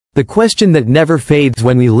The question that never fades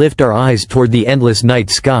when we lift our eyes toward the endless night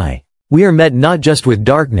sky. We are met not just with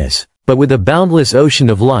darkness, but with a boundless ocean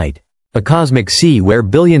of light, a cosmic sea where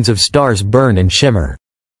billions of stars burn and shimmer.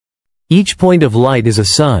 Each point of light is a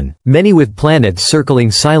sun, many with planets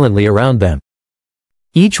circling silently around them.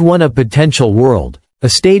 Each one a potential world, a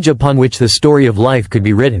stage upon which the story of life could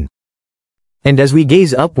be written. And as we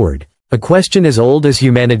gaze upward, a question as old as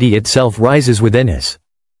humanity itself rises within us.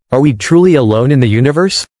 Are we truly alone in the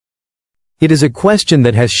universe? It is a question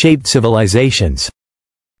that has shaped civilizations.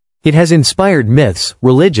 It has inspired myths,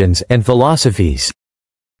 religions, and philosophies.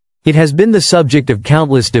 It has been the subject of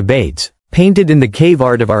countless debates, painted in the cave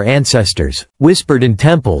art of our ancestors, whispered in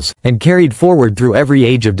temples, and carried forward through every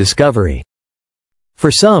age of discovery. For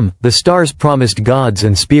some, the stars promised gods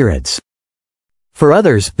and spirits. For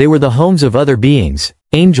others, they were the homes of other beings,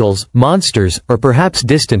 angels, monsters, or perhaps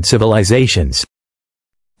distant civilizations.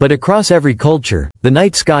 But across every culture, the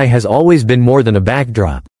night sky has always been more than a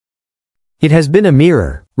backdrop. It has been a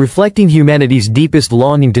mirror, reflecting humanity's deepest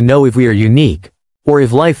longing to know if we are unique, or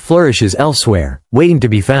if life flourishes elsewhere, waiting to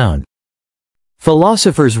be found.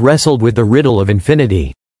 Philosophers wrestled with the riddle of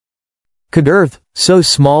infinity. Could Earth, so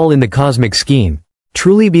small in the cosmic scheme,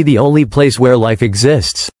 truly be the only place where life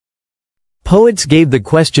exists? Poets gave the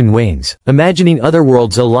question wings, imagining other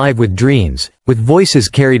worlds alive with dreams, with voices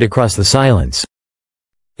carried across the silence.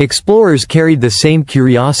 Explorers carried the same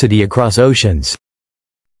curiosity across oceans.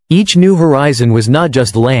 Each new horizon was not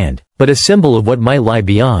just land, but a symbol of what might lie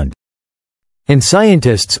beyond. And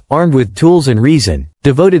scientists, armed with tools and reason,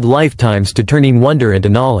 devoted lifetimes to turning wonder into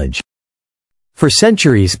knowledge. For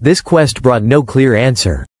centuries, this quest brought no clear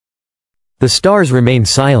answer. The stars remained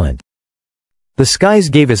silent. The skies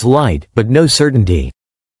gave us light, but no certainty.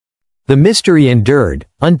 The mystery endured,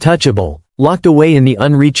 untouchable, locked away in the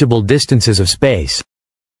unreachable distances of space.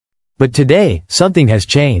 But today, something has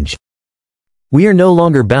changed. We are no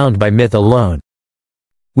longer bound by myth alone.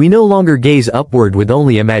 We no longer gaze upward with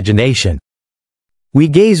only imagination. We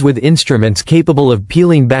gaze with instruments capable of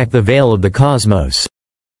peeling back the veil of the cosmos.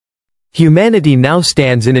 Humanity now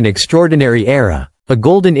stands in an extraordinary era, a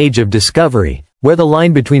golden age of discovery, where the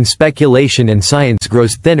line between speculation and science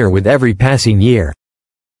grows thinner with every passing year.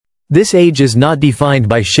 This age is not defined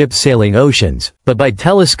by ships sailing oceans, but by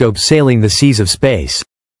telescopes sailing the seas of space.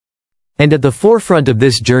 And at the forefront of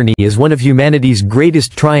this journey is one of humanity's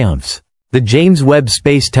greatest triumphs, the James Webb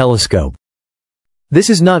Space Telescope. This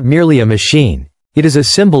is not merely a machine, it is a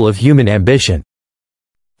symbol of human ambition.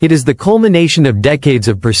 It is the culmination of decades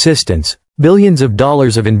of persistence, billions of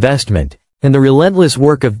dollars of investment, and the relentless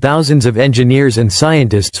work of thousands of engineers and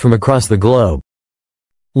scientists from across the globe.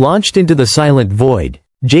 Launched into the silent void,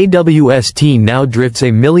 JWST now drifts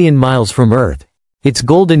 1,000,000 miles from Earth, its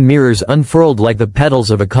golden mirrors unfurled like the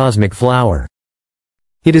petals of a cosmic flower.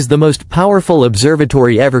 It is the most powerful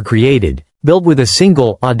observatory ever created, built with a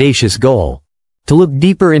single, audacious goal: to look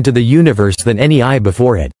deeper into the universe than any eye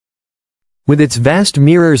before it. With its vast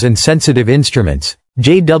mirrors and sensitive instruments,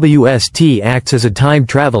 JWST acts as a time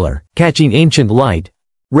traveler, catching ancient light,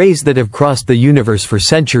 rays that have crossed the universe for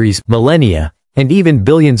centuries, millennia, and even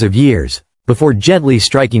billions of years, before gently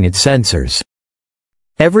striking its sensors.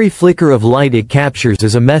 Every flicker of light it captures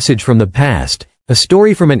is a message from the past, a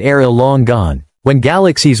story from an era long gone, when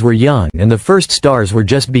galaxies were young and the first stars were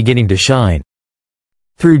just beginning to shine.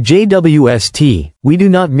 Through JWST, we do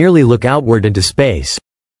not merely look outward into space.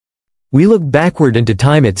 We look backward into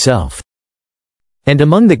time itself. And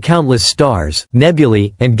among the countless stars,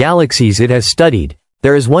 nebulae, and galaxies it has studied,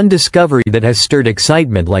 there is one discovery that has stirred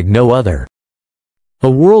excitement like no other.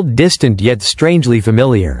 A world distant yet strangely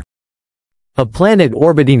familiar. A planet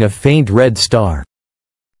orbiting a faint red star.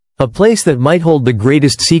 A place that might hold the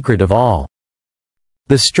greatest secret of all.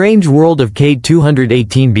 The strange world of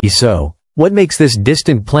K2-12B. So, what makes this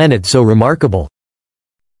distant planet so remarkable?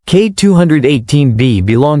 K2-12B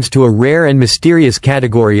belongs to a rare and mysterious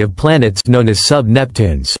category of planets known as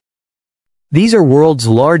sub-Neptunes. These are worlds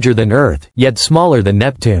larger than Earth, yet smaller than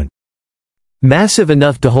Neptune. Massive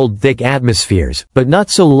enough to hold thick atmospheres, but not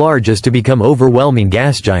so large as to become overwhelming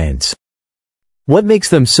gas giants. What makes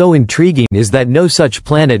them so intriguing is that no such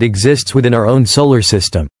planet exists within our own solar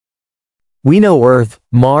system. We know Earth,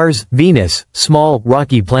 Mars, Venus, small,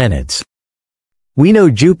 rocky planets. We know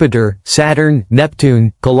Jupiter, Saturn,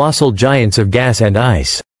 Neptune, colossal giants of gas and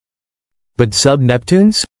ice. But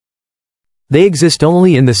sub-Neptunes? They exist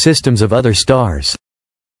only in the systems of other stars.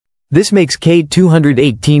 This makes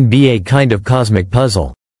K2-12B a kind of cosmic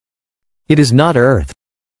puzzle. It is not Earth.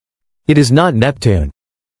 It is not Neptune.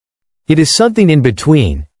 It is something in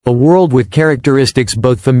between, a world with characteristics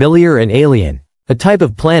both familiar and alien, a type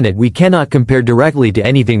of planet we cannot compare directly to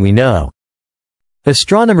anything we know.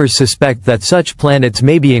 Astronomers suspect that such planets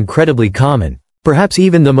may be incredibly common, perhaps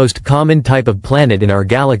even the most common type of planet in our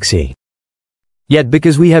galaxy. Yet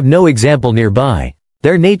because we have no example nearby,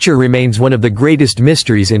 their nature remains one of the greatest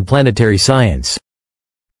mysteries in planetary science.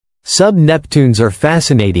 Sub-Neptunes are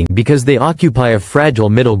fascinating because they occupy a fragile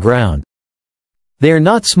middle ground. They are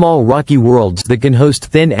not small rocky worlds that can host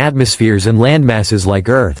thin atmospheres and landmasses like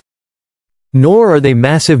Earth. Nor are they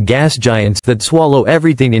massive gas giants that swallow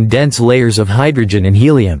everything in dense layers of hydrogen and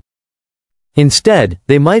helium. Instead,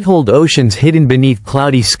 they might hold oceans hidden beneath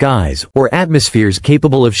cloudy skies, or atmospheres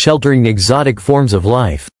capable of sheltering exotic forms of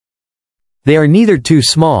life. They are neither too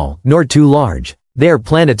small, nor too large. They are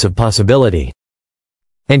planets of possibility.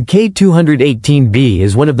 And K2-12B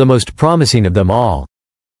is one of the most promising of them all.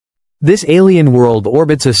 This alien world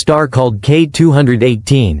orbits a star called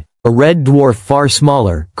K2-18, a red dwarf far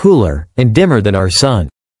smaller, cooler, and dimmer than our Sun.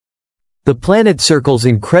 The planet circles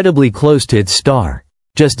incredibly close to its star,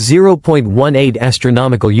 just 0.18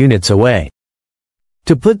 astronomical units away.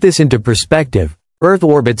 To put this into perspective, Earth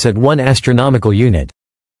orbits at 1 astronomical unit.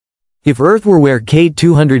 If Earth were where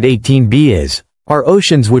K2-18b is, our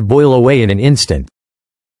oceans would boil away in an instant.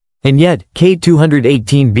 And yet,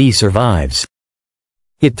 K2-18b survives.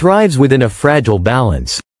 It thrives within a fragile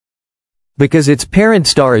balance. Because its parent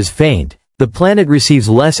star is faint, the planet receives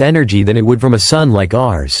less energy than it would from a sun like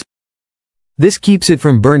ours. This keeps it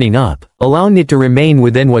from burning up, allowing it to remain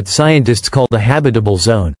within what scientists call the habitable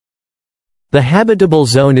zone. The habitable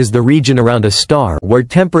zone is the region around a star where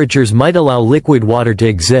temperatures might allow liquid water to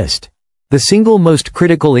exist, the single most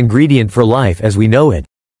critical ingredient for life as we know it.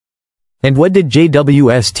 And what did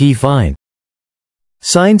JWST find?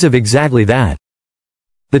 Signs of exactly that.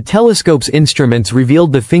 The telescope's instruments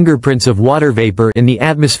revealed the fingerprints of water vapor in the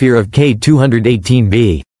atmosphere of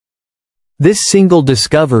K2-18b. This single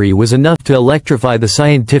discovery was enough to electrify the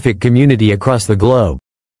scientific community across the globe.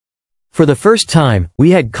 For the first time,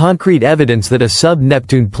 we had concrete evidence that a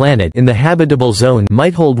sub-Neptune planet in the habitable zone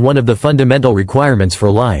might hold one of the fundamental requirements for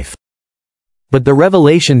life. But the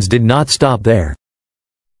revelations did not stop there.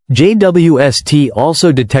 JWST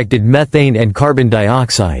also detected methane and carbon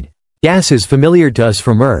dioxide, gases familiar to us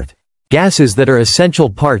from Earth, gases that are essential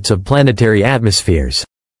parts of planetary atmospheres.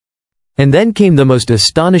 And then came the most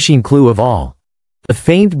astonishing clue of all, a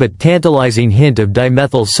faint but tantalizing hint of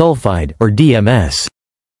dimethyl sulfide, or DMS.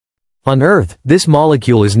 On Earth, this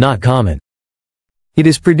molecule is not common. It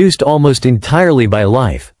is produced almost entirely by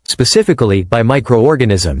life, specifically by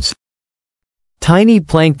microorganisms. Tiny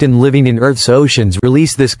plankton living in Earth's oceans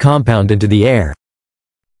release this compound into the air.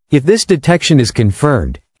 If this detection is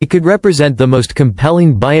confirmed, it could represent the most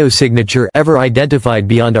compelling biosignature ever identified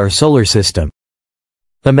beyond our solar system.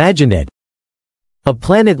 Imagine it. A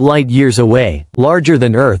planet light years away, larger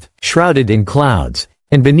than Earth, shrouded in clouds,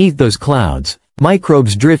 and beneath those clouds,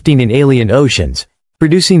 microbes drifting in alien oceans,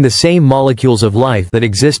 producing the same molecules of life that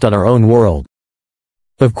exist on our own world.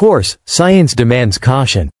 Of course, science demands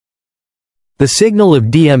caution. The signal of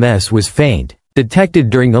DMS was faint,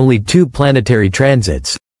 detected during only 2 planetary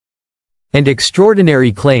transits. And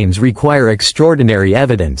extraordinary claims require extraordinary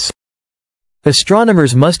evidence.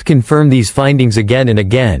 Astronomers must confirm these findings again and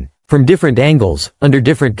again, from different angles, under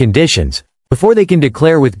different conditions, before they can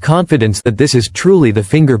declare with confidence that this is truly the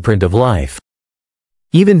fingerprint of life.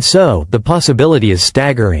 Even so, the possibility is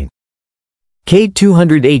staggering.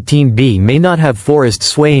 K2-18b may not have forests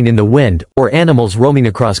swaying in the wind, or animals roaming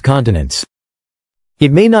across continents.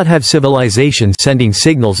 It may not have civilizations sending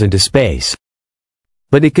signals into space.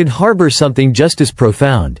 But it could harbor something just as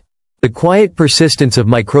profound, the quiet persistence of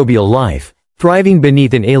microbial life, thriving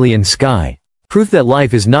beneath an alien sky, proof that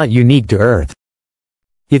life is not unique to Earth.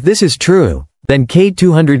 If this is true, then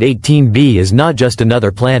K2-18b is not just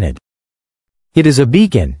another planet. It is a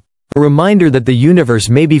beacon, a reminder that the universe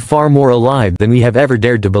may be far more alive than we have ever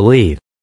dared to believe.